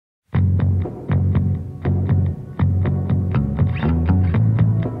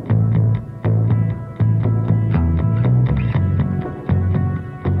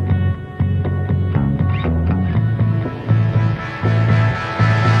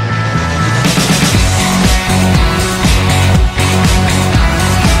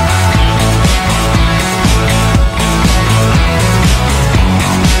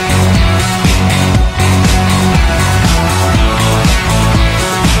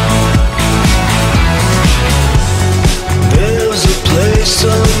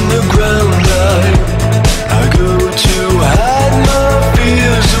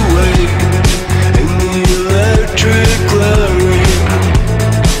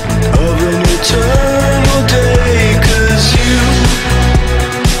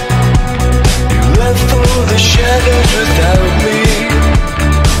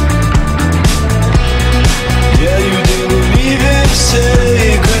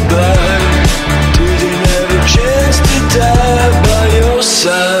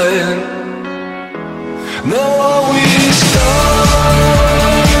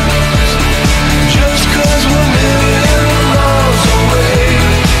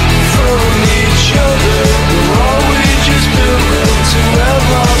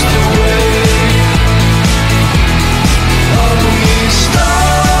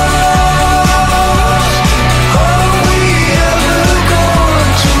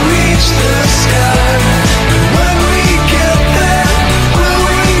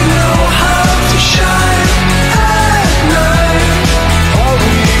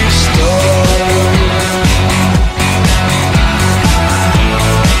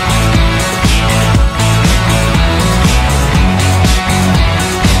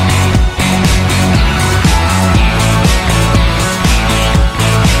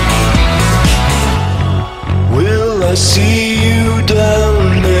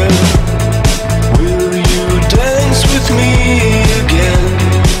me again,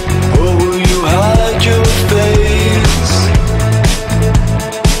 or will you hide your face?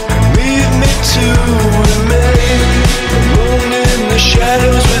 Leave me to remain alone in the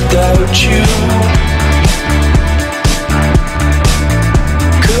shadows without you.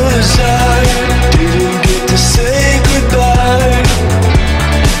 'Cause I didn't get to say goodbye.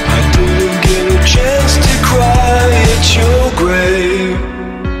 I didn't get a chance to cry at your grave.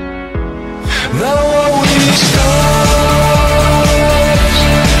 Now are we stars?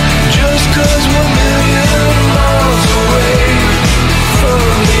 Just 'cause we're a million miles away from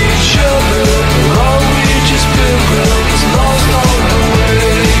each other, or are we just pilgrims lost on the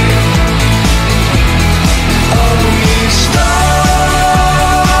way? Are we stars?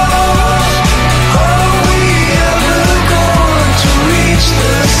 Are we ever going to reach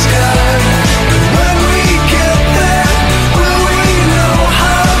the sky? And when we get there, will we know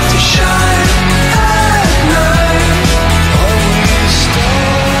how to shine at night? Are we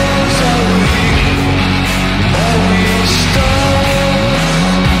stars? Are we stars?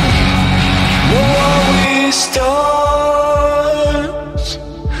 No, are we stars?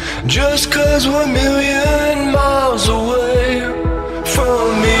 Just 'cause we're a million miles away from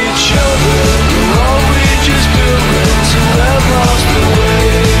each other.